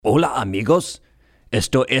Hola amigos,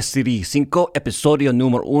 esto es Serie 5, episodio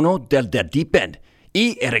número 1 del The Deep End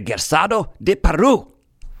y he regresado de Perú.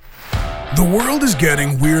 The world is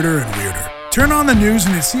getting weirder and weirder. Turn on the news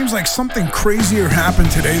and it seems like something crazier happened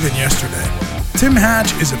today than yesterday. Tim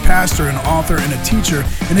Hatch is a pastor, an author, and a teacher,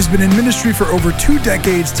 and has been in ministry for over 2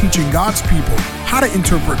 decades teaching God's people how to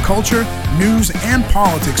interpret culture, news, and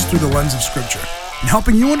politics through the lens of Scripture, and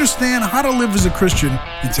helping you understand how to live as a Christian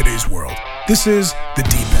in today's world. This is The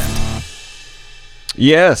Deep End.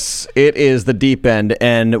 Yes, it is The Deep End,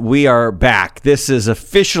 and we are back. This is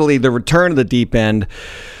officially the return of The Deep End.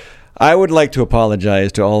 I would like to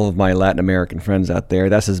apologize to all of my Latin American friends out there.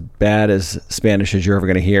 That's as bad as Spanish as you're ever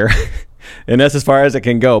going to hear. And that's as far as it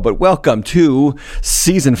can go. But welcome to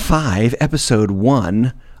Season 5, Episode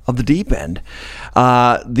 1 of The Deep End.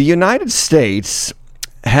 The United States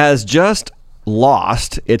has just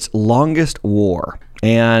lost its longest war.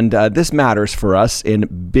 And this matters for us in a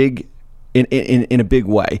big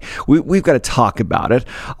way. We've got to talk about it.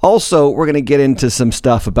 Also, we're going to get into some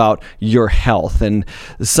stuff about your health and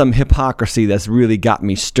some hypocrisy that's really got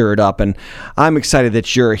me stirred up. And I'm excited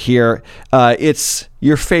that you're here. It's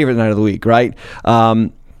your favorite night of the week, right?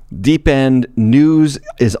 Deep End News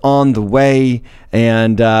is on the way.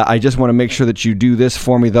 And I just want to make sure that you do this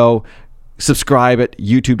for me, though. Subscribe at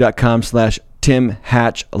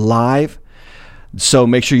youtube.com/TimHatchLive. So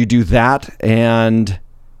make sure you do that, and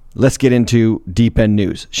let's get into Deep End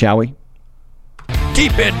News, shall we?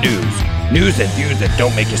 Deep End News. News and views that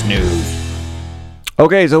don't make us news.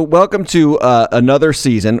 Okay, so welcome to another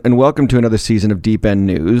season, and welcome to another season of Deep End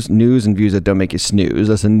News. News and views that don't make you snooze.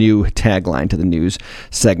 That's a new tagline to the news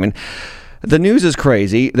segment. The news is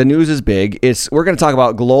crazy. The news is big. We're going to talk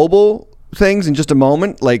about global things in just a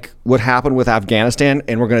moment, like what happened with Afghanistan,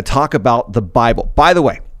 and we're going to talk about the Bible. By the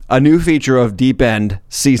way, a new feature of Deep End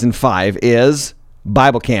Season 5 is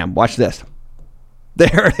Bible Cam. Watch this.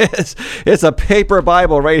 There it is. It's a paper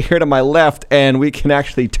Bible right here to my left, and we can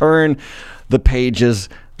actually turn the pages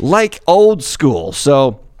like old school.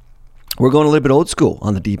 So we're going a little bit old school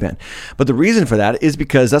on the Deep End. But the reason for that is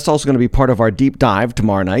because that's also going to be part of our deep dive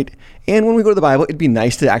tomorrow night. And when we go to the Bible, it'd be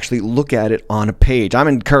nice to actually look at it on a page. I'm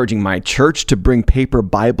encouraging my church to bring paper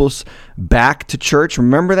Bibles back to church.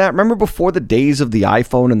 Remember that? Remember before the days of the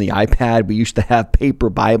iPhone and the iPad, we used to have paper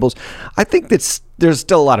Bibles? I think there's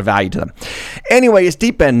still a lot of value to them. Anyway, it's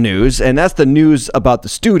Deep End News, and that's the news about the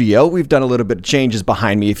studio. We've done a little bit of changes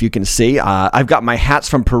behind me, if you can see. I've got my hats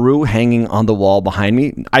from Peru hanging on the wall behind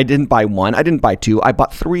me. I didn't buy one. I didn't buy two. I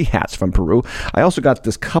bought 3 hats from Peru. I also got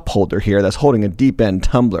this cup holder here that's holding a Deep End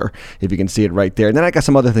tumbler, if you can see it right there. And then I got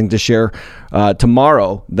some other things to share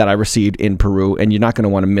tomorrow that I received in Peru, and you're not going to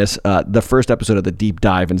want to miss the first episode of the Deep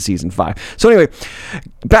Dive in Season 5. So anyway,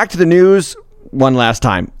 back to the news. One last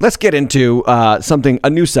time. Let's get into a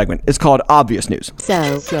new segment. It's called Obvious News.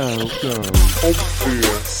 So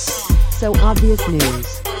obvious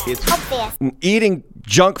news. It's obvious. Eating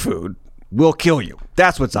junk food will kill you.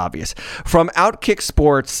 That's what's obvious. From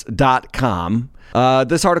OutKickSports.com,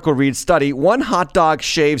 this article reads, study, 1 hot dog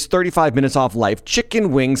shaves 35 minutes off life.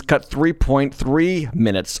 Chicken wings cut 3.3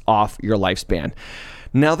 minutes off your lifespan.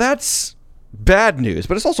 Now that's bad news,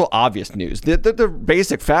 but it's also obvious news. The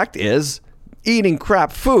basic fact is, eating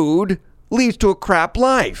crap food leads to a crap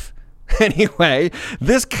life. Anyway,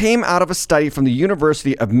 this came out of a study from the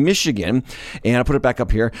University of Michigan, and I'll put it back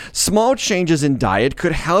up here. Small changes in diet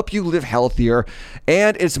could help you live healthier,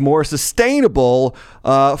 and it's more sustainable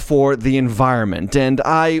for the environment. And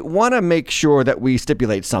I want to make sure that we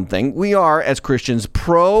stipulate something. We are, as Christians,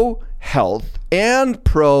 pro-health and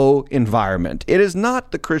pro-environment. It is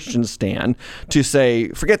not the Christian stand to say,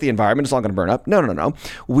 forget the environment, it's all going to burn up. No.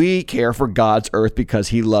 We care for God's earth because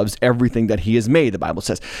he loves everything that he has made, the Bible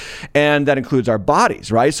says. And that includes our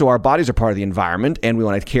bodies, right? So our bodies are part of the environment, and we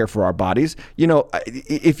want to care for our bodies. You know,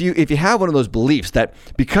 if you have one of those beliefs that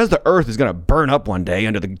because the earth is going to burn up one day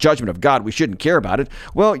under the judgment of God, we shouldn't care about it,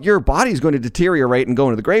 well, your body is going to deteriorate and go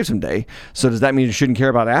into the grave someday. So does that mean you shouldn't care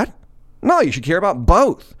about that? No, you should care about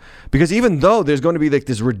both. Because even though there's going to be like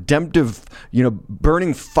this redemptive,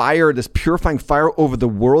 burning fire, this purifying fire over the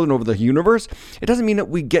world and over the universe, it doesn't mean that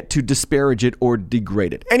we get to disparage it or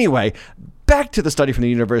degrade it. Anyway, back to the study from the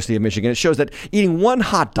University of Michigan. It shows that eating 1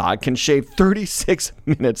 hot dog can shave 36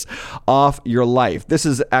 minutes off your life. This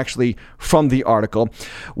is actually from the article.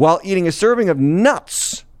 While eating a serving of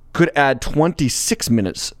nuts could add 26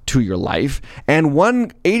 minutes to your life, and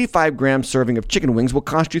 1 85-gram serving of chicken wings will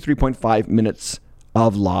cost you 3.5 minutes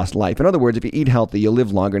of lost life. In other words, if you eat healthy, you'll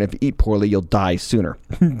live longer, and if you eat poorly, you'll die sooner.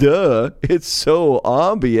 Duh, it's so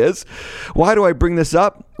obvious. Why do I bring this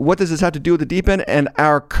up? What does this have to do with the Deep End and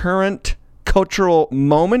our current cultural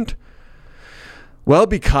moment? Well,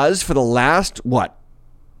 because for the last,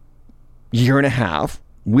 year and a half,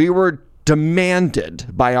 we were demanded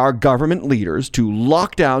by our government leaders to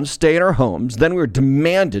lock down, stay in our homes. Then we were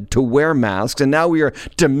demanded to wear masks. And now we are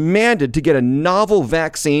demanded to get a novel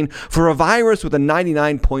vaccine for a virus with a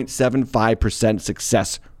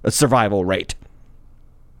 99.75% survival rate.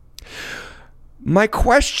 My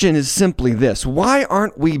question is simply this. Why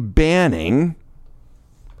aren't we banning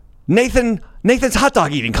Nathan's hot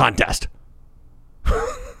dog eating contest?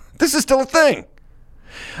 This is still a thing.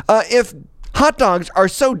 If hot dogs are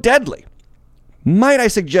so deadly, might I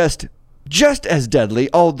suggest just as deadly,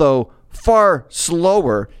 although far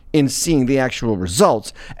slower in seeing the actual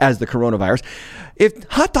results as the coronavirus. If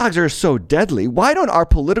hot dogs are so deadly, why don't our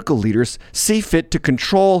political leaders see fit to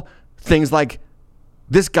control things like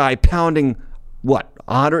this guy pounding,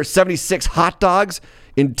 176 hot dogs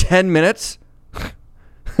in 10 minutes?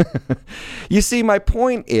 You see, my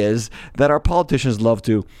point is that our politicians love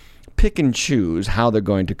to pick and choose how they're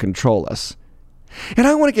going to control us. And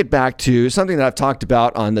I want to get back to something that I've talked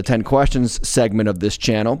about on the 10 questions segment of this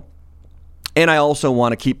channel. And I also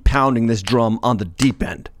want to keep pounding this drum on the deep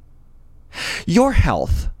end. Your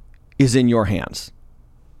health is in your hands.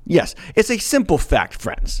 Yes, it's a simple fact,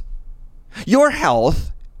 friends. Your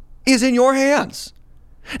health is in your hands.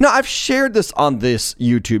 Now, I've shared this on this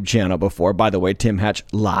YouTube channel before. By the way, Tim Hatch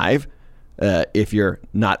Live. If you're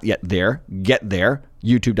not yet there, get there.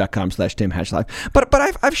 YouTube.com/Tim Hatch Live. But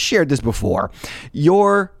I've shared this before.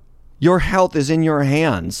 Your health is in your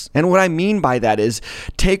hands. And what I mean by that is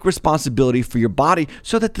take responsibility for your body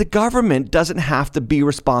so that the government doesn't have to be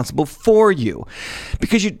responsible for you.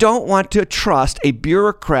 Because you don't want to trust a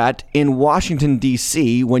bureaucrat in Washington,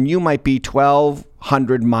 D.C. when you might be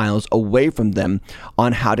 1,200 miles away from them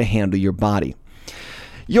on how to handle your body.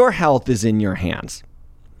 Your health is in your hands.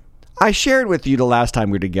 I shared with you the last time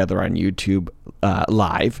we were together on YouTube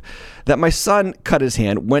Live that my son cut his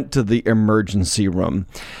hand, went to the emergency room.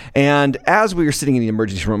 And as we were sitting in the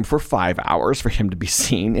emergency room for 5 hours for him to be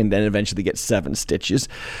seen and then eventually get 7 stitches,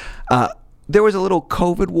 there was a little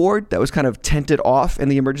COVID ward that was kind of tented off in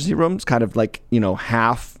the emergency rooms, kind of like,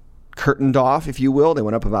 half curtained off, if you will. They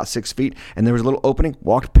went up about 6 feet and there was a little opening,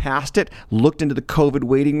 walked past it, looked into the COVID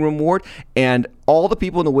waiting room ward, and all the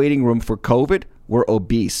people in the waiting room for COVID were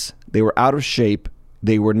obese. They were out of shape.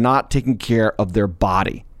 They were not taking care of their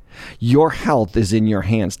body. Your health is in your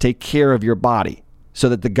hands. Take care of your body so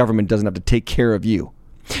that the government doesn't have to take care of you.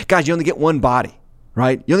 Guys, you only get one body,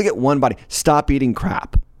 right? You only get one body. Stop eating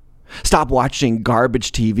crap. Stop watching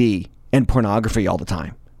garbage TV and pornography all the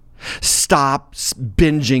time. Stop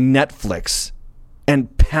binging Netflix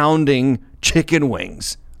and pounding chicken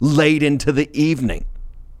wings late into the evening.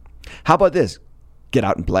 How about this? Get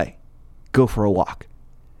out and play. Go for a walk.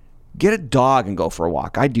 Get a dog and go for a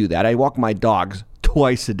walk. I do that. I walk my dogs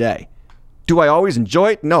twice a day. Do I always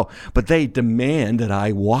enjoy it? No, but they demand that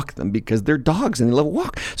I walk them because they're dogs and they love a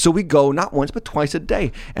walk. So we go not once, but twice a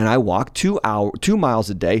day. And I walk 2 miles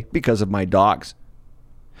a day because of my dogs.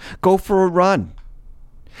 Go for a run.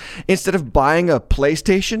 Instead of buying a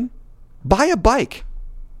PlayStation, buy a bike.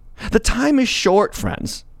 The time is short,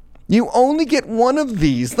 friends. You only get one of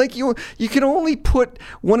these. Like you can only put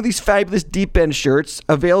one of these fabulous Deep End shirts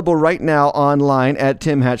available right now online at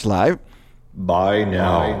Tim Hatch Live.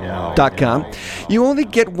 BuyNow.com. You only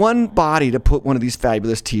get one body to put one of these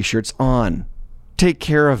fabulous t-shirts on. Take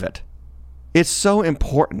care of it. It's so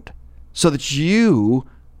important so that you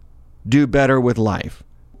do better with life.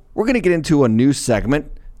 We're going to get into a new segment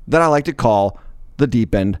that I like to call the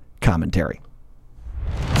Deep End Commentary.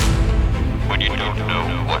 When you don't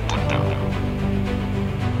know what to do,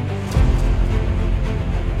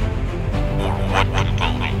 or what to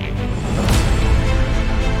believe,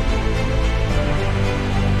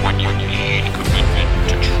 when you need commitment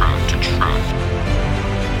to truth,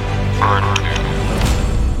 turn to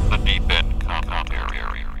the Deep End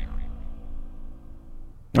Commentary.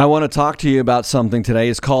 I want to talk to you about something today.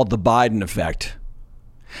 It's called the Biden effect.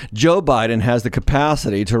 Joe Biden has the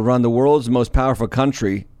capacity to run the world's most powerful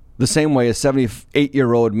country the same way a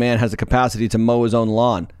 78-year-old man has the capacity to mow his own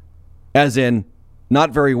lawn, as in,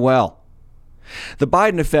 not very well. The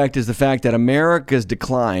Biden effect is the fact that America's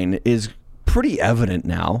decline is pretty evident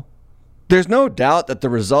now. There's no doubt that the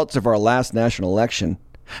results of our last national election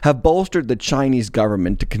have bolstered the Chinese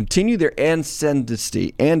government to continue their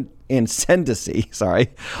ascendancy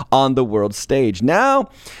on the world stage. Now,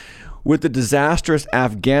 with the disastrous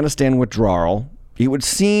Afghanistan withdrawal, it would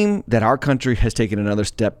seem that our country has taken another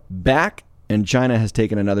step back and China has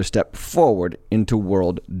taken another step forward into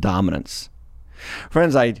world dominance.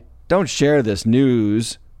 Friends, I don't share this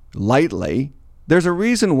news lightly. There's a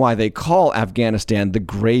reason why they call Afghanistan the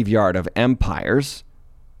graveyard of empires.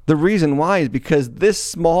 The reason why is because this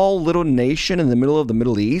small little nation in the middle of the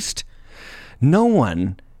Middle East, no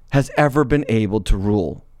one has ever been able to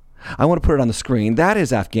rule. I want to put it on the screen. That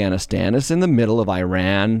is Afghanistan. It's in the middle of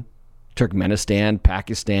Iran, Turkmenistan,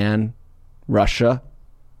 Pakistan, Russia.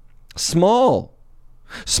 Small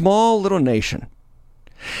little nation.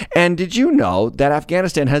 And did you know that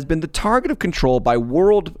Afghanistan has been the target of control by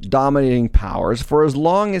world-dominating powers for as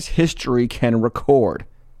long as history can record?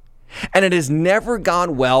 And it has never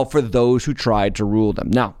gone well for those who tried to rule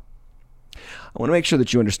them. Now, I want to make sure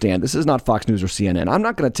that you understand, this is not Fox News or CNN. I'm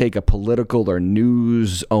not going to take a political or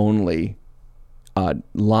news-only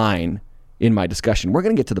line in my discussion. We're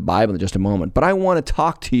going to get to the Bible in just a moment, but I want to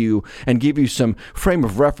talk to you and give you some frame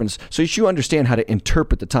of reference so that you understand how to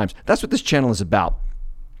interpret the times. That's what this channel is about.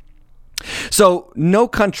 So no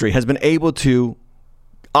country has been able to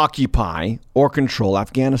occupy or control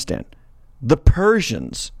Afghanistan. The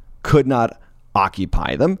Persians could not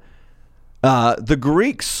occupy them. The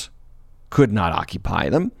Greeks could not occupy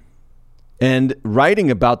them. And writing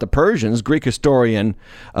about the Persians, Greek historian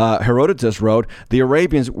Herodotus wrote, the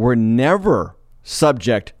Arabians were never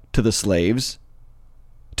subject to the slaves,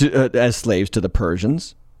 as slaves to the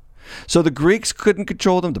Persians. So the Greeks couldn't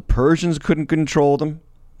control them. The Persians couldn't control them.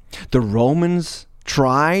 The Romans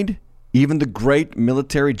tried. Even the great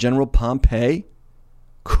military general Pompey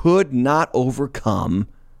could not overcome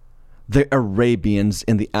the Arabians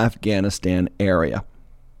in the Afghanistan area.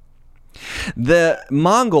 The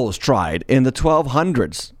Mongols tried in the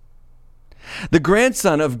 1200s. The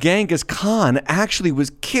grandson of Genghis Khan actually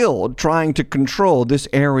was killed trying to control this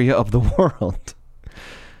area of the world.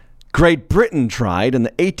 Great Britain tried in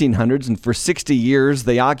the 1800s, and for 60 years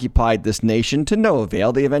they occupied this nation to no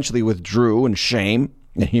avail. They eventually withdrew in shame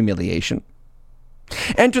and humiliation.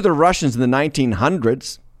 Enter the Russians in the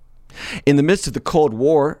 1900s. In the midst of the Cold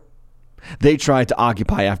War, they tried to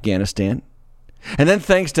occupy Afghanistan. And then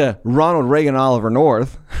thanks to Ronald Reagan and Oliver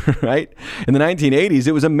North, right, in the 1980s,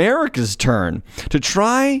 it was America's turn to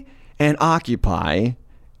try and occupy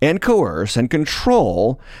and coerce and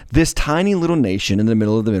control this tiny little nation in the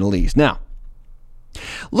middle of the Middle East. Now,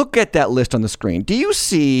 look at that list on the screen. Do you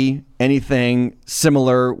see anything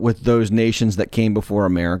similar with those nations that came before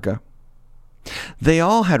America? They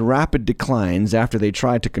all had rapid declines after they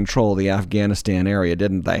tried to control the Afghanistan area,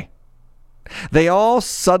 didn't they? They all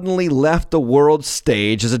suddenly left the world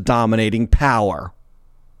stage as a dominating power.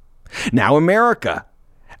 Now America,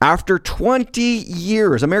 after 20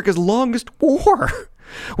 years, America's longest war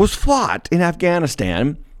was fought in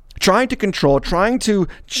Afghanistan, trying to control, trying to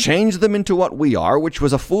change them into what we are, which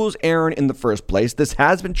was a fool's errand in the first place. This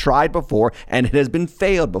has been tried before, and it has been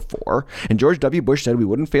failed before. And George W. Bush said we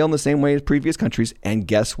wouldn't fail in the same way as previous countries. And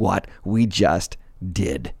guess what? We just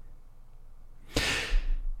did.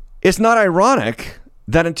 It's not ironic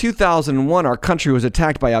that in 2001, our country was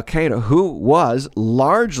attacked by al-Qaeda, who was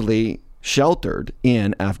largely sheltered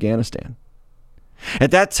in Afghanistan.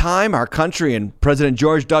 At that time, our country and President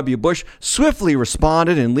George W. Bush swiftly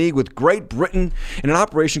responded in league with Great Britain in an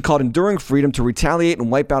operation called Enduring Freedom to retaliate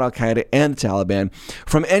and wipe out al-Qaeda and the Taliban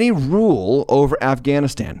from any rule over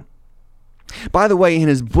Afghanistan. By the way, in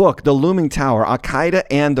his book, The Looming Tower, Al-Qaeda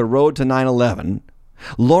and the Road to 9/11,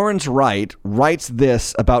 Lawrence Wright writes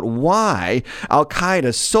this about why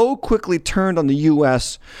al-Qaeda so quickly turned on the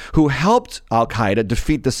U.S., who helped al-Qaeda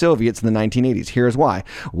defeat the Soviets in the 1980s. Here's why.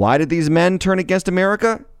 Why did these men turn against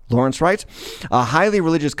America? Lawrence writes, a highly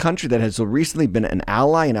religious country that has recently been an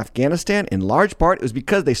ally in Afghanistan, in large part, it was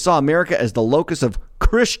because they saw America as the locus of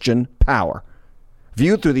Christian power,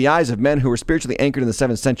 viewed through the eyes of men who were spiritually anchored in the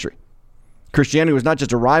 7th century. Christianity was not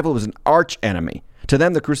just a rival, it was an arch enemy. To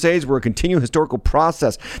them, the Crusades were a continual historical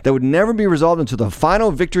process that would never be resolved until the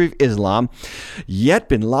final victory of Islam. Yet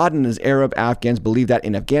bin Laden and his Arab Afghans believed that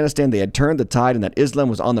in Afghanistan they had turned the tide and that Islam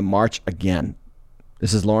was on the march again.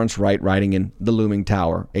 This is Lawrence Wright writing in The Looming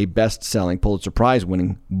Tower, a best-selling Pulitzer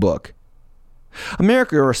Prize-winning book.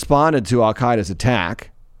 America responded to al-Qaeda's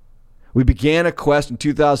attack. We began a quest in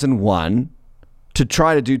 2001 to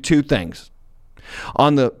try to do two things.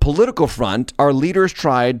 On the political front, our leaders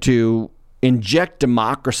tried to inject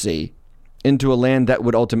democracy into a land that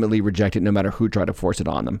would ultimately reject it no matter who tried to force it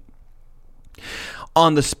on them.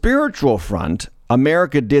 On the spiritual front,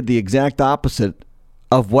 America did the exact opposite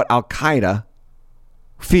of what al-Qaeda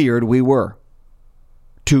feared we were.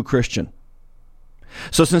 Too Christian.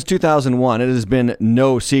 So since 2001, it has been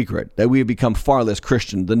no secret that we have become far less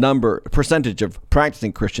Christian. The percentage of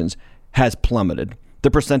practicing Christians has plummeted. The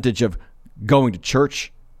percentage of going to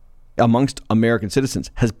church amongst American citizens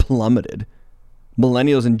has plummeted.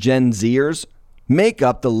 millennials and Gen Zers, make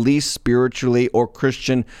up the least spiritually or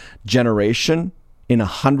Christian generation in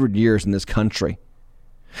 100 years in this country.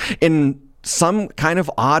 In some kind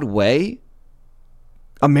of odd way,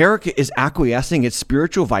 America is acquiescing its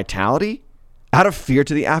spiritual vitality out of fear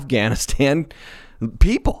to the Afghanistan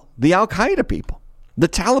people, the Al-Qaeda people, the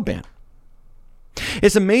Taliban.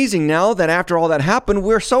 It's amazing now that after all that happened,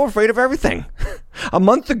 we're so afraid of everything. A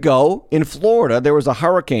month ago in Florida, there was a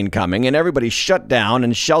hurricane coming and everybody shut down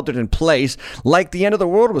and sheltered in place like the end of the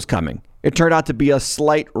world was coming. It turned out to be a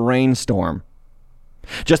slight rainstorm.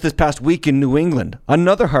 Just this past week in New England,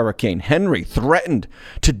 another hurricane, Henry, threatened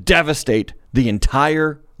to devastate the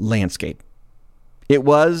entire landscape. It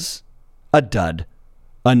was a dud,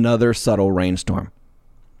 another subtle rainstorm.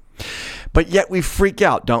 But yet we freak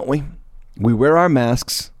out, don't we? We wear our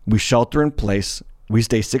masks, we shelter in place, we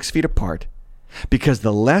stay 6 feet apart, because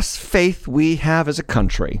the less faith we have as a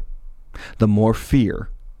country, the more fear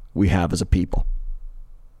we have as a people.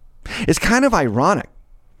 It's kind of ironic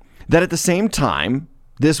that at the same time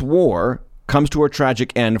this war comes to a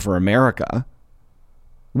tragic end for America,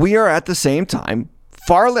 we are at the same time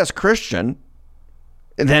far less Christian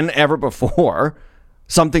than ever before,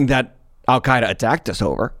 something that Al-Qaeda attacked us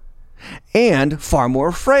over, and far more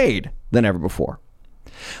afraid than ever before.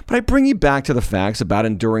 But I bring you back to the facts about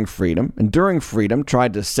Enduring Freedom. Enduring Freedom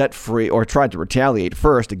tried to retaliate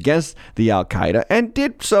first against the Al-Qaeda and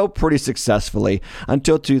did so pretty successfully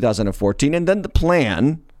until 2014. And then the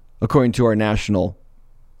plan, according to our national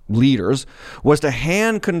leaders, was to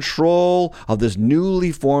hand control of this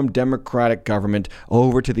newly formed democratic government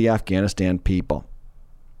over to the Afghanistan people.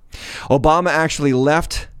 Obama actually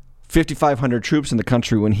left 5,500 troops in the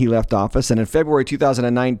country when he left office. And in February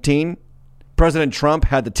 2019, President Trump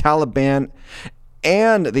had the Taliban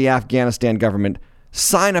and the Afghanistan government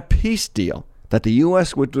sign a peace deal that the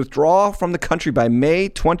U.S. would withdraw from the country by May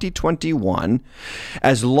 2021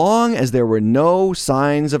 as long as there were no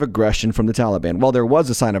signs of aggression from the Taliban. Well, there was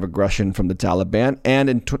a sign of aggression from the Taliban, and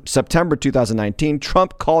in September 2019,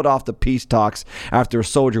 Trump called off the peace talks after a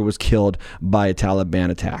soldier was killed by a Taliban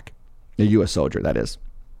attack. A U.S. soldier, that is.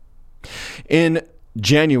 In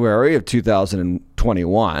January of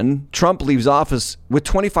 2021, Trump leaves office with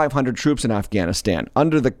 2,500 troops in Afghanistan.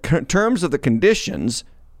 Under the terms of the conditions,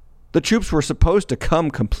 the troops were supposed to come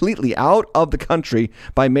completely out of the country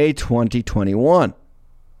by May 2021.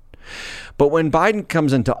 But when Biden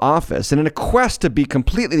comes into office, and in a quest to be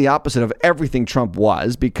completely the opposite of everything Trump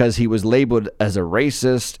was, because he was labeled as a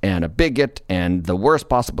racist and a bigot and the worst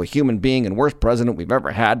possible human being and worst president we've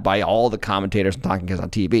ever had by all the commentators and talking heads on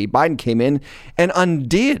TV, Biden came in and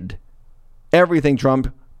undid everything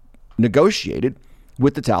Trump negotiated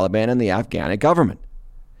with the Taliban and the Afghan government.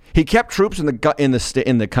 He kept troops in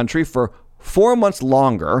the country for 4 months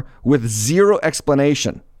longer with zero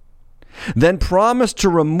explanation, then promised to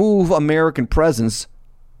remove American presence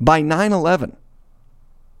by 9/11.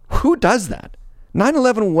 Who does that?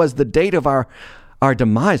 9/11 was the date of our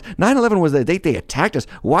demise. 9/11 was the date they attacked us.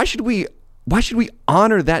 Why should we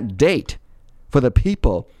honor that date for the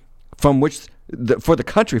people for the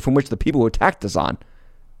country from which the people who attacked us on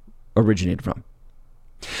originated from?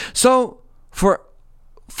 So for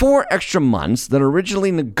 4 extra months that originally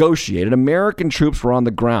negotiated, American troops were on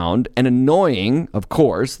the ground and annoying, of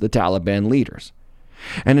course, the Taliban leaders.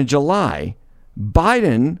 And in July,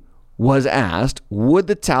 Biden was asked, would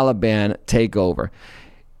the Taliban take over?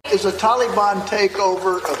 Is the Taliban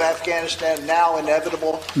takeover of Afghanistan now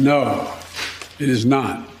inevitable? No, it is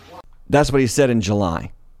not. That's what he said in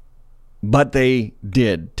July. But they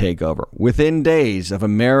did take over. Within days of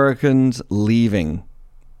Americans leaving,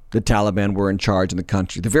 the Taliban were in charge in the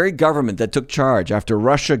country. The very government that took charge after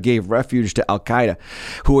Russia gave refuge to Al-Qaeda,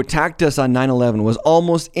 who attacked us on 9/11, was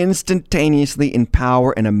almost instantaneously in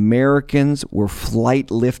power, and Americans were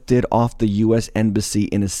flight lifted off the U.S. Embassy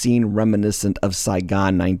in a scene reminiscent of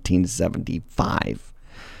Saigon 1975.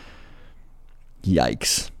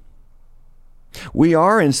 Yikes. We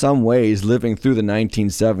are in some ways living through the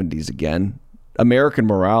 1970s again. American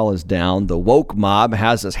morale is down. The woke mob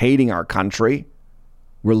has us hating our country.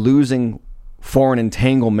 We're losing foreign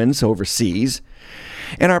entanglements overseas.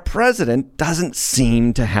 And our president doesn't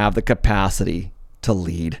seem to have the capacity to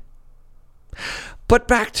lead. But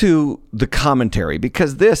back to the commentary,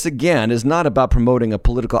 because this, again, is not about promoting a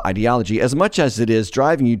political ideology as much as it is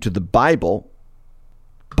driving you to the Bible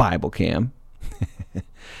cam,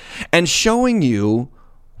 and showing you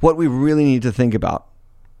what we really need to think about.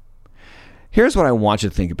 Here's what I want you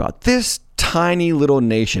to think about. This tiny little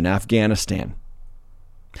nation, Afghanistan,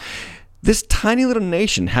 This tiny little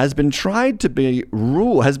nation has been tried to be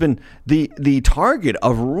has been the target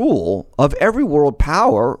of rule of every world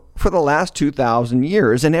power for the last 2,000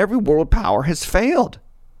 years, and every world power has failed.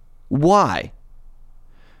 Why?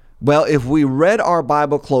 Well, if we read our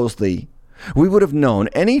Bible closely, we would have known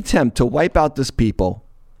any attempt to wipe out this people,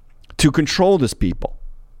 to control this people,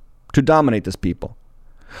 to dominate this people,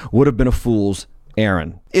 would have been a fool's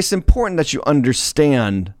errand. It's important that you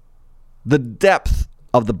understand the depth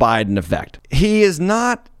of the Biden effect. He is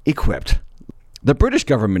not equipped. The British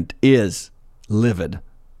government is livid.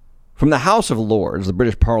 From the House of Lords, the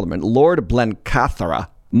British Parliament, Lord Blencathra,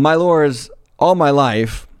 my lords, all my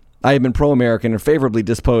life, I have been pro-American and favorably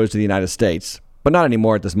disposed to the United States, but not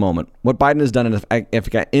anymore at this moment. What Biden has done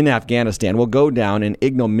in Afghanistan will go down in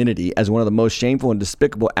ignominy as one of the most shameful and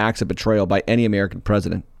despicable acts of betrayal by any American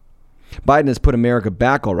president. Biden has put America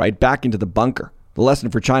back, all right, back into the bunker. The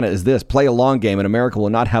lesson for China is this: play a long game and America will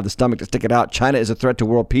not have the stomach to stick it out. China is a threat to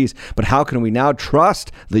world peace, but how can we now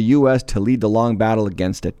trust the U.S. to lead the long battle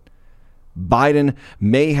against it? Biden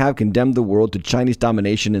may have condemned the world to Chinese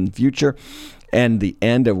domination in the future and the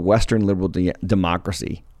end of Western liberal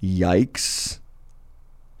democracy. Yikes.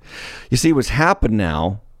 You see, what's happened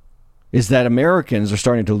now is that Americans are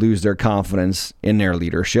starting to lose their confidence in their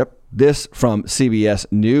leadership. This from CBS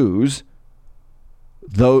News.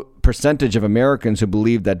 The percentage of Americans who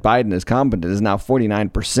believe that Biden is competent is now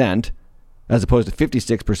 49%, as opposed to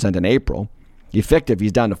 56% in April. Effective,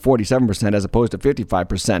 he's down to 47%, as opposed to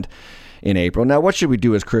 55% in April. Now, what should we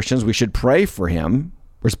do as Christians? We should pray for him.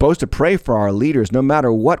 We're supposed to pray for our leaders, no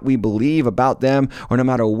matter what we believe about them or no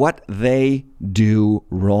matter what they do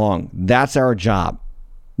wrong. That's our job.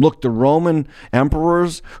 Look, the Roman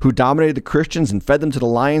emperors who dominated the Christians and fed them to the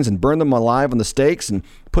lions and burned them alive on the stakes and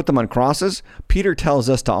put them on crosses, Peter tells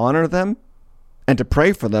us to honor them and to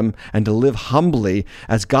pray for them and to live humbly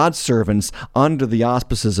as God's servants under the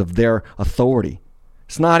auspices of their authority.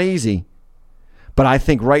 It's not easy, but I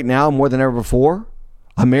think right now, more than ever before,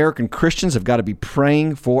 American Christians have got to be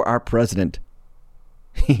praying for our president.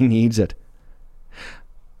 He needs it.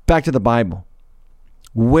 Back to the Bible.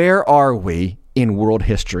 Where are we in world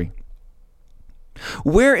history?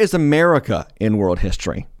 Where is America in world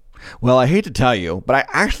history? Well, I hate to tell you, but I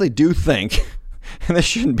actually do think, and this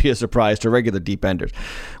shouldn't be a surprise to regular deep enders,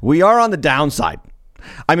 we are on the downside.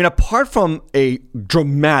 I mean, apart from a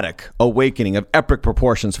dramatic awakening of epic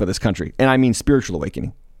proportions for this country, and I mean spiritual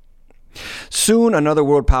awakening, soon another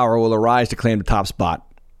world power will arise to claim the top spot,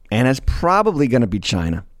 and it's probably going to be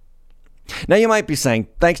China. Now, you might be saying,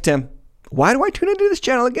 thanks, Tim. Why do I tune into this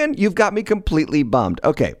channel again? You've got me completely bummed.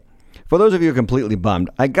 Okay, for those of you who are completely bummed,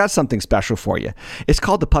 I got something special for you. It's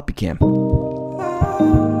called the Puppy Cam.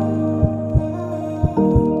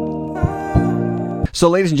 So,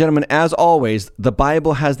 ladies and gentlemen, as always, the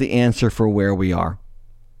Bible has the answer for where we are.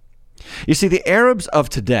 You see, the Arabs of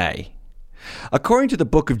today, according to the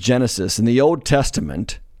book of Genesis in the Old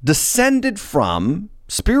Testament, descended from,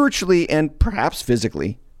 spiritually and perhaps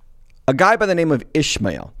physically, a guy by the name of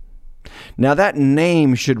Ishmael. Now, that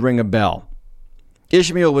name should ring a bell.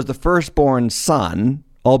 Ishmael was the firstborn son,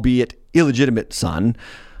 albeit illegitimate son,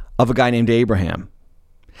 of a guy named Abraham.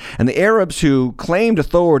 And the Arabs who claimed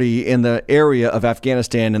authority in the area of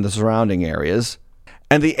Afghanistan and the surrounding areas,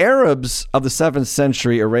 and the Arabs of the 7th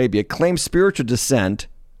century Arabia claimed spiritual descent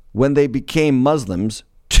when they became Muslims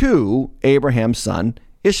to Abraham's son,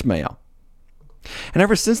 Ishmael. And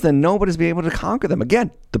ever since then, nobody's been able to conquer them. Again,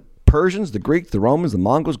 the Persians, the Greeks, the Romans, the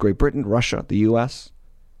Mongols, Great Britain, Russia, the U.S.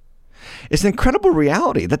 It's an incredible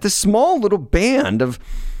reality that this small little band of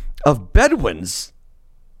Bedouins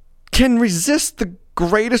can resist the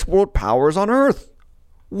greatest world powers on earth.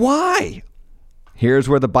 Why? Here's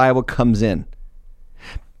where the Bible comes in.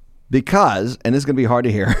 Because, and this is going to be hard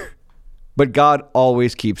to hear, but God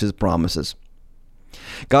always keeps his promises.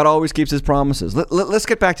 God always keeps his promises. Let's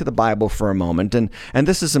get back to the Bible for a moment, and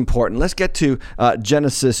this is important. Let's get to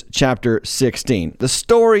Genesis chapter 16, the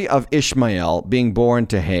story of Ishmael being born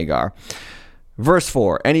to Hagar. Verse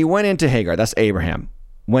 4, and he went into Hagar, that's Abraham.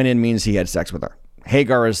 Went in means he had sex with her.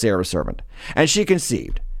 Hagar is Sarah's servant, and she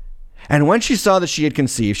conceived. And when she saw that she had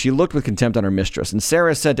conceived, she looked with contempt on her mistress. And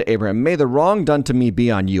Sarah said to Abraham, may the wrong done to me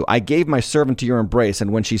be on you. I gave my servant to your embrace.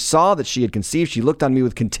 And when she saw that she had conceived, she looked on me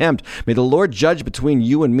with contempt. May the Lord judge between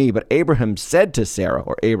you and me. But Abraham said to Sarah,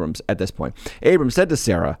 or Abrams at this point, Abram said to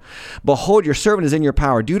Sarah, behold, your servant is in your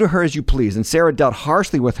power. Do to her as you please. And Sarah dealt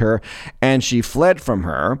harshly with her, and she fled from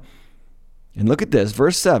her. And look at this,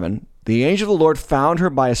 verse 7. The angel of the Lord found her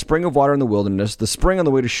by a spring of water in the wilderness, the spring on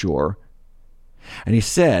the way to shore. And he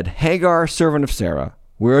said, Hagar, servant of Sarah,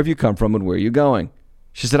 where have you come from and where are you going?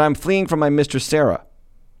 She said, I'm fleeing from my mistress Sarah.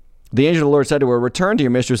 The angel of the Lord said to her, return to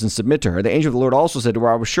your mistress and submit to her. The angel of the Lord also said to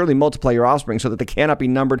her, I will surely multiply your offspring so that they cannot be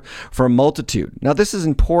numbered for a multitude. Now, this is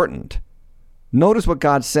important. Notice what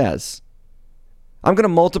God says. I'm going to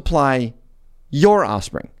multiply your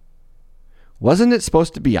offspring. Wasn't it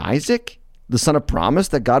supposed to be Isaac, the son of promise,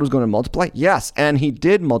 that God was going to multiply? Yes, and he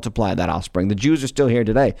did multiply that offspring. The Jews are still here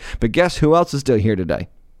today. But guess who else is still here today?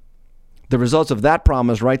 The results of that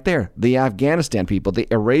promise right there. The Afghanistan people, the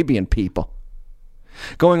Arabian people.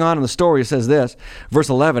 Going on in the story, it says this, verse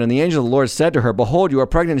 11, and the angel of the Lord said to her, behold, you are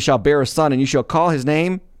pregnant and shall bear a son, and you shall call his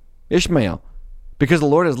name Ishmael, because the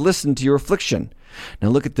Lord has listened to your affliction. Now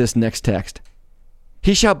look at this next text.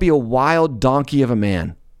 He shall be a wild donkey of a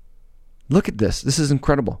man. Look at this. This is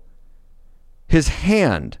incredible. His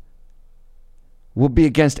hand will be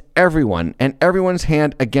against everyone, and everyone's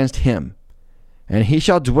hand against him. And he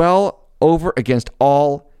shall dwell over against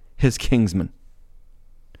all his kinsmen.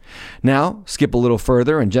 Now, skip a little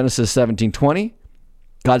further in Genesis 17:20.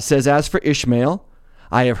 God says, as for Ishmael,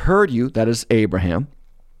 I have heard you, that is Abraham.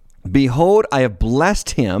 Behold, I have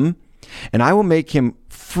blessed him, and I will make him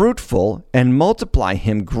fruitful and multiply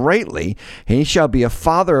him greatly. And he shall be a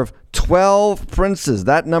father of 12 princes.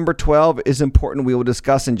 That number 12 is important. We will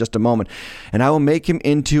discuss in just a moment. And I will make him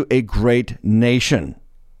into a great nation.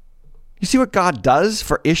 You see what God does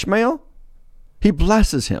for Ishmael? He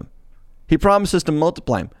blesses him. He promises to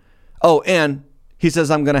multiply him. Oh, and he says,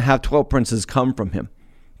 I'm going to have 12 princes come from him.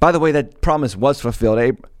 By the way, that promise was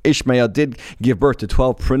fulfilled. Ishmael did give birth to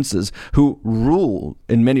 12 princes who rule,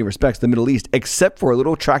 in many respects, the Middle East, except for a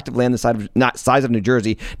little tract of land the size of New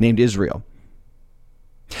Jersey named Israel.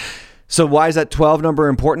 So why is that 12 number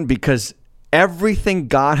important? Because everything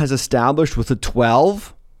God has established with the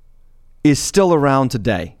 12 is still around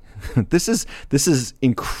today. This is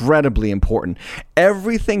incredibly important.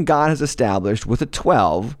 Everything God has established with the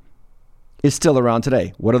 12 is still around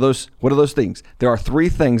today. What are those things? There are three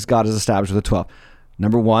things God has established with the 12.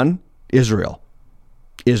 Number one, Israel.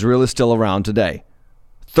 Israel is still around today.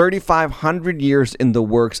 3,500 years in the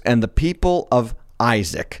works, and the people of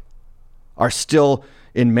Isaac are still,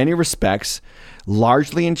 in many respects,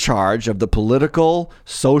 largely in charge of the political,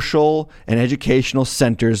 social, and educational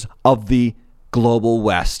centers of the global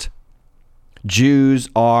West. Jews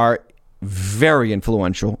are very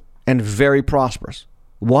influential and very prosperous.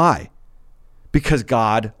 Why? Because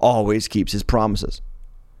God always keeps his promises.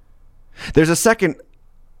 There's a second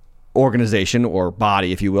organization or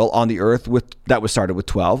body, if you will, on the earth that was started with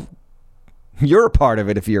 12. You're a part of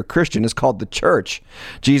it if you're a Christian. It's called the church.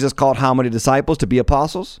 Jesus called how many disciples to be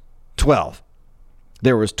apostles? 12.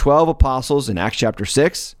 There was 12 apostles in Acts chapter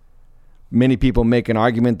 6. Many people make an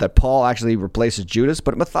argument that Paul actually replaces Judas,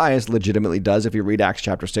 but Matthias legitimately does if you read Acts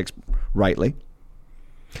chapter 6 rightly.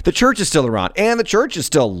 The church is still around, and the church is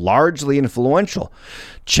still largely influential,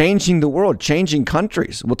 changing the world, changing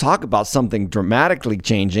countries. We'll talk about something dramatically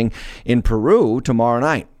changing in Peru tomorrow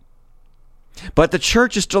night. But the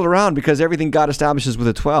church is still around because everything God establishes with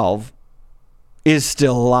the 12 is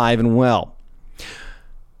still alive and well.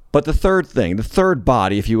 But the third thing, the third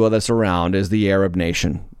body, if you will, that's around is the Arab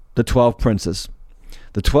nation, the 12 princes.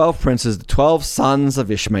 The 12 princes, the 12 sons of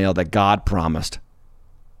Ishmael that God promised.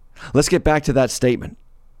 Let's get back to that statement.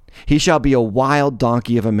 He shall be a wild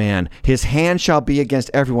donkey of a man. His hand shall be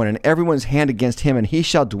against everyone, and everyone's hand against him, and he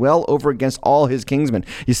shall dwell over against all his kinsmen.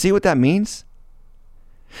 You see what that means?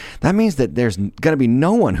 That means that there's going to be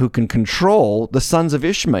no one who can control the sons of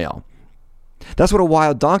Ishmael. That's what a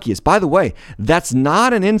wild donkey is. By the way, that's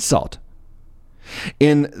not an insult.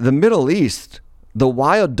 In the Middle East, the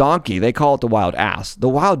wild donkey, they call it the wild ass. The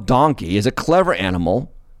wild donkey is a clever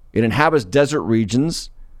animal. It inhabits desert regions.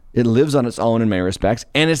 It lives on its own in many respects,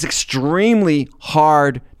 and it's extremely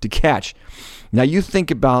hard to catch. Now, you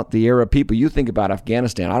think about the Arab people, you think about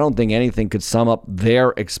Afghanistan. I don't think anything could sum up their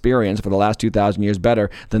experience for the last 2,000 years better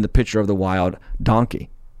than the picture of the wild donkey.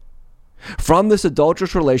 From this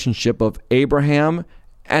adulterous relationship of Abraham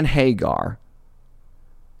and Hagar,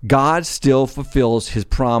 God still fulfills his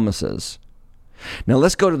promises. Now,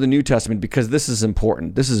 let's go to the New Testament because this is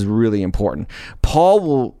important. This is really important. Paul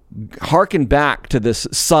will hearken back to this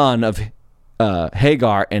son of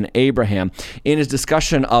Hagar and Abraham in his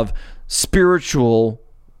discussion of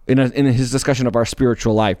in his discussion of our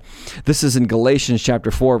spiritual life. This is in Galatians chapter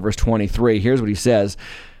 4, verse 23. Here's what he says.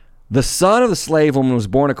 The son of the slave woman was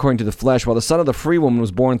born according to the flesh, while the son of the free woman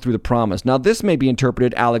was born through the promise. Now, this may be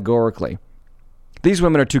interpreted allegorically. These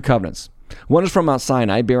women are two covenants. One is from Mount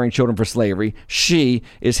Sinai, bearing children for slavery. She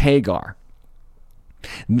is Hagar.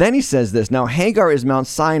 Then he says this. Now, Hagar is Mount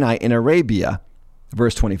Sinai in Arabia,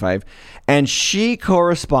 verse 25, and she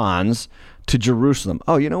corresponds to Jerusalem.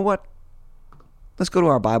 Oh, you know what? Let's go to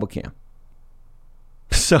our Bible camp.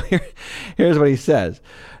 So here's what he says.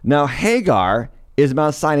 Now Hagar is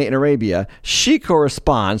Mount Sinai in Arabia. She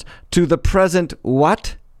corresponds to the present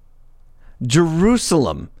what?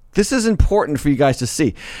 Jerusalem. This is important for you guys to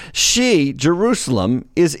see. She, Jerusalem,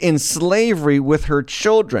 is in slavery with her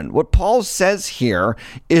children. What Paul says here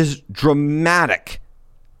is dramatic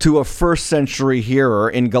to a first century hearer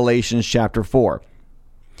in Galatians chapter 4.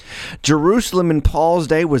 Jerusalem in Paul's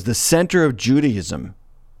day was the center of Judaism.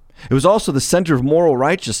 It was also the center of moral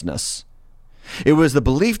righteousness. It was the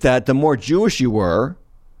belief that the more Jewish you were,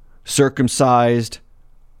 circumcised,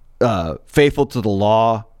 faithful to the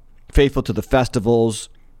law, faithful to the festivals,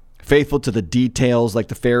 faithful to the details like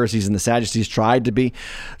the Pharisees and the Sadducees tried to be,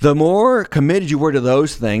 the more committed you were to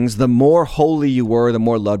those things, the more holy you were, the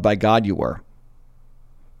more loved by God you were.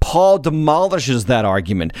 Paul demolishes that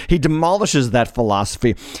argument. He demolishes that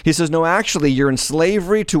philosophy. He says, no, actually, you're in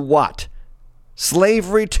slavery to what?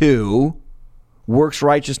 Slavery to works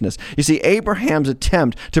righteousness. You see, Abraham's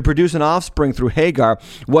attempt to produce an offspring through Hagar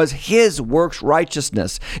was his works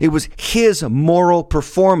righteousness. It was his moral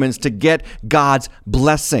performance to get God's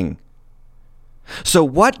blessing. So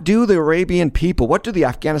what do the Arabian people, what do the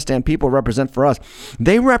Afghanistan people represent for us?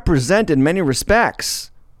 They represent, in many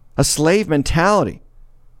respects, a slave mentality,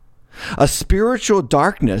 a spiritual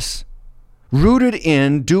darkness rooted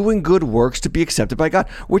in doing good works to be accepted by God,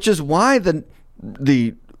 which is why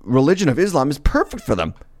the religion of Islam is perfect for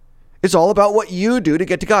them. It's all about what you do to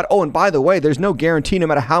get to God. Oh, and by the way, there's no guarantee, no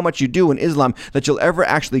matter how much you do in Islam, that you'll ever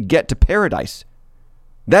actually get to paradise.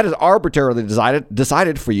 That is arbitrarily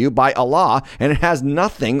decided for you by Allah, and it has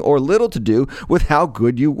nothing or little to do with how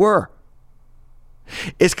good you were.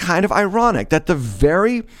 It's kind of ironic that the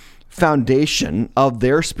very foundation of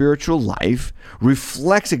their spiritual life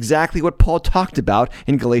reflects exactly what Paul talked about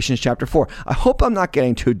in Galatians chapter 4. I hope I'm not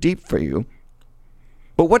getting too deep for you.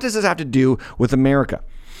 But what does this have to do with America?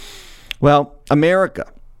 Well,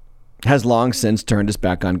 America has long since turned its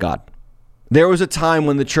back on God. There was a time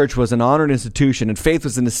when the church was an honored institution and faith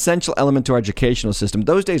was an essential element to our educational system.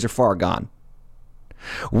 Those days are far gone.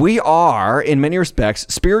 We are, in many respects,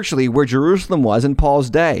 spiritually where Jerusalem was in Paul's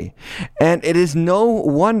day. And it is no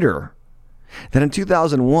wonder that in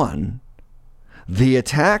 2001, the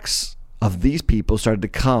attacks of these people started to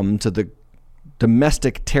come to the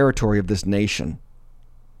domestic territory of this nation.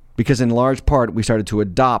 Because in large part, we started to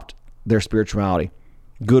adopt their spirituality,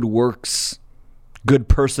 good works, good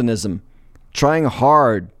personism, trying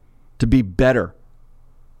hard to be better.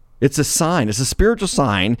 It's a sign. It's a spiritual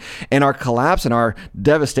sign. And our collapse and our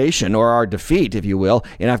devastation, or our defeat, if you will,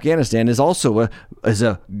 in Afghanistan is also a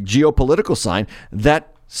geopolitical sign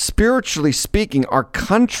that, spiritually speaking, our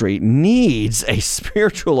country needs a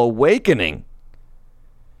spiritual awakening.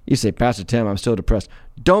 You say, Pastor Tim, I'm still depressed.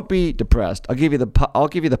 Don't be depressed. I'll give you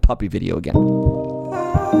the puppy video again.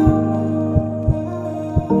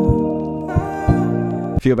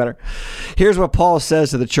 Feel better? Here's what Paul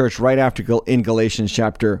says to the church right after in Galatians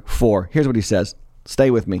chapter 4. Here's what he says.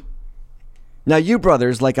 Stay with me. Now you,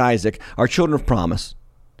 brothers, like Isaac, are children of promise.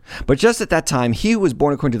 But just at that time, he who was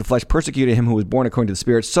born according to the flesh persecuted him who was born according to the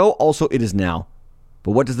Spirit. So also it is now.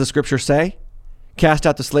 But what does the scripture say? Cast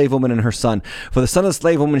out the slave woman and her son, for the son of the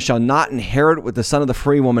slave woman shall not inherit with the son of the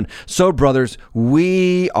free woman. So, brothers,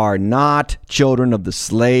 we are not children of the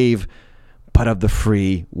slave, but of the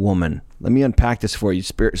free woman. Let me unpack this for you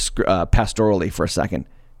pastorally for a second.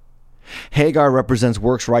 Hagar represents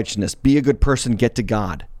works righteousness. Be a good person, get to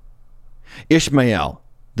God. Ishmael,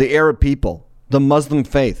 the Arab people, the Muslim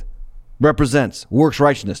faith, represents works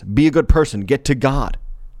righteousness. Be a good person, get to God.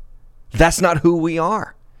 That's not who we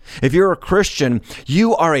are. If you're a Christian,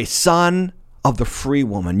 you are a son of the free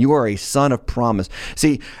woman. You are a son of promise.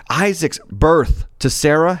 See, Isaac's birth to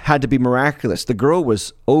Sarah had to be miraculous. The girl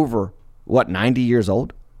was over, 90 years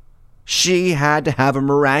old? She had to have a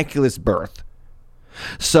miraculous birth.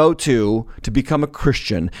 So too, to become a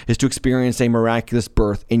Christian is to experience a miraculous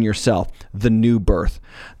birth in yourself, the new birth,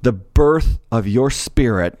 the birth of your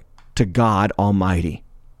spirit to God Almighty.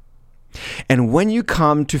 And when you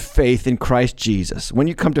come to faith in Christ Jesus, when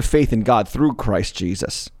you come to faith in God through Christ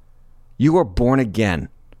Jesus, you are born again.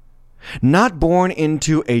 Not born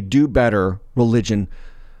into a do-better religion,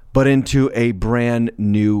 but into a brand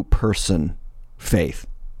new person, faith.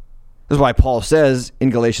 This is why Paul says in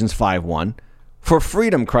Galatians 5:1, for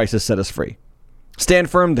freedom Christ has set us free. Stand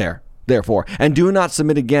firm therefore, and do not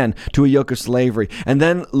submit again to a yoke of slavery. And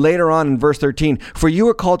then later on in verse 13, for you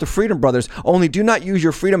are called to freedom, brothers, only do not use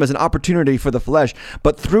your freedom as an opportunity for the flesh,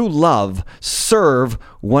 but through love serve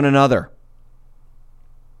one another.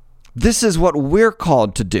 This is what we're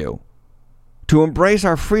called to do, to embrace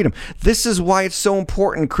our freedom. This is why it's so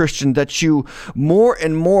important, Christian, that you more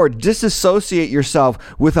and more disassociate yourself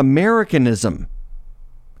with Americanism.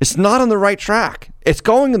 It's not on the right track. It's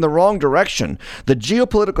going in the wrong direction. The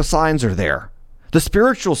geopolitical signs are there. The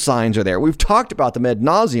spiritual signs are there. We've talked about them ad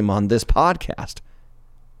nauseum on this podcast.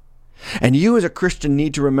 And you as a Christian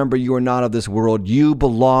need to remember you are not of this world. You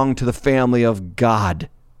belong to the family of God.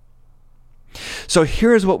 So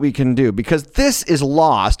here's what we can do, because this is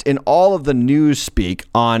lost in all of the news speak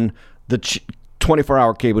on the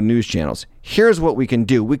 24-hour cable news channels. Here's what we can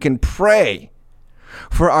do. We can pray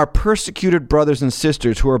for our persecuted brothers and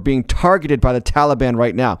sisters who are being targeted by the Taliban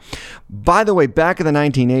right now. By the way, back in the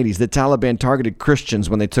 1980s, the Taliban targeted Christians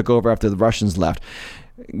when they took over after the Russians left.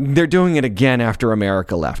 They're doing it again after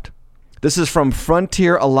America left. This is from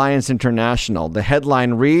Frontier Alliance International. The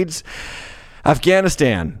headline reads,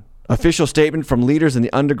 Afghanistan, official statement from leaders in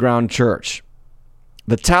the underground church.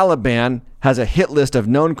 The Taliban has a hit list of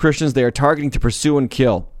known Christians they are targeting to pursue and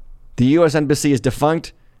kill. The U.S. embassy is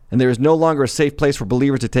defunct, and there is no longer a safe place for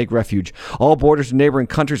believers to take refuge. All borders to neighboring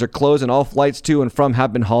countries are closed, and all flights to and from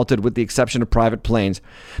have been halted, with the exception of private planes.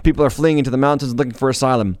 People are fleeing into the mountains looking for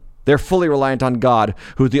asylum. They're fully reliant on God,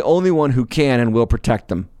 who is the only one who can and will protect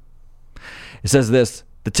them. It says this,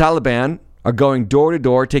 the Taliban are going door to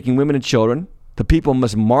door, taking women and children. The people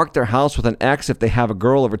must mark their house with an X if they have a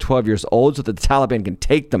girl over 12 years old so that the Taliban can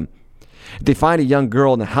take them. If they find a young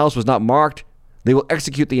girl and the house was not marked, they will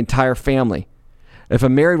execute the entire family. If a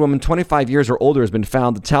married woman 25 years or older has been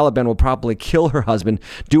found, the Taliban will probably kill her husband,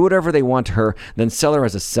 do whatever they want to her, then sell her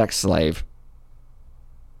as a sex slave.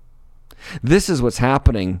 This is what's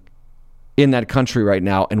happening in that country right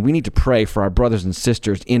now, and we need to pray for our brothers and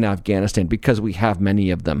sisters in Afghanistan because we have many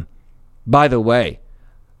of them. By the way,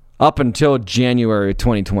 up until January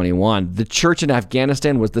 2021, the church in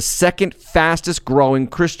Afghanistan was the second fastest growing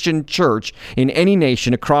Christian church in any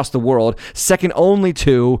nation across the world, second only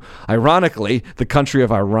to, ironically, the country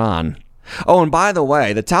of Iran. Oh, and by the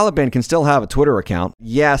way, the Taliban can still have a Twitter account.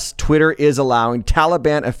 Yes, Twitter is allowing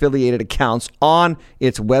Taliban-affiliated accounts on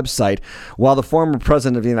its website, while the former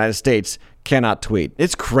president of the United States cannot tweet.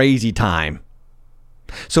 It's crazy time.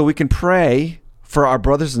 So we can pray for our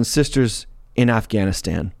brothers and sisters in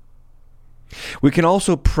Afghanistan. We can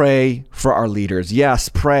also pray for our leaders. Yes,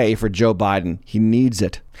 pray for Joe Biden. He needs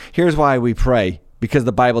it. Here's why we pray. Because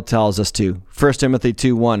the Bible tells us to. 1 Timothy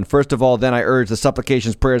 2:1. First of all, then I urge the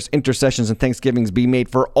supplications, prayers, intercessions, and thanksgivings be made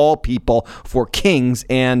for all people, for kings,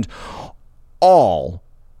 and all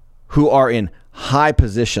who are in high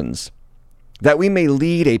positions, that we may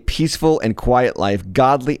lead a peaceful and quiet life,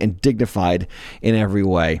 godly and dignified in every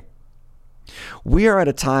way. We are at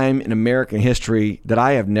a time in American history that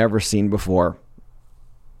I have never seen before.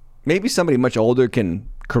 Maybe somebody much older can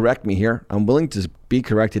correct me here. I'm willing to be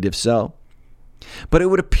corrected if so. But it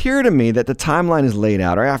would appear to me that the timeline is laid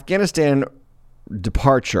out. Our Afghanistan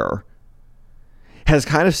departure has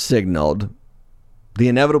kind of signaled the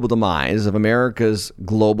inevitable demise of America's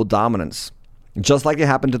global dominance, just like it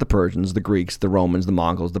happened to the Persians, the Greeks, the Romans, the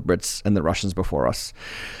Mongols, the Brits, and the Russians before us.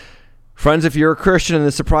 Friends, if you're a Christian and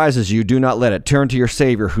this surprises you, do not let it. Turn to your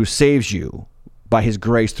Savior who saves you by his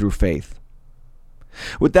grace through faith.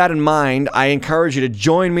 With that in mind, I encourage you to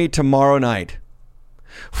join me tomorrow night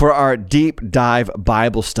for our Deep Dive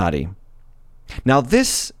Bible study. Now,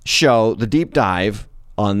 this show, the Deep Dive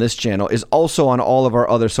on this channel, is also on all of our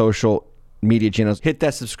other social media channels. Hit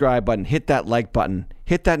that subscribe button, hit that like button,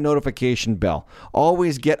 hit that notification bell.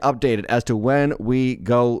 Always get updated as to when we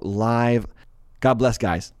go live. God bless,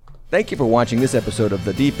 guys. Thank you for watching this episode of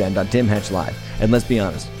The Deep End on Tim Hatch Live. And let's be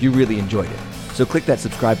honest, you really enjoyed it. So click that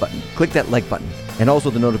subscribe button, click that like button, and also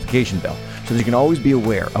the notification bell so that you can always be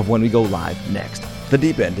aware of when we go live next. The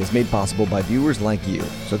Deep End is made possible by viewers like you,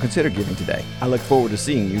 so consider giving today. I look forward to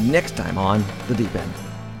seeing you next time on The Deep End.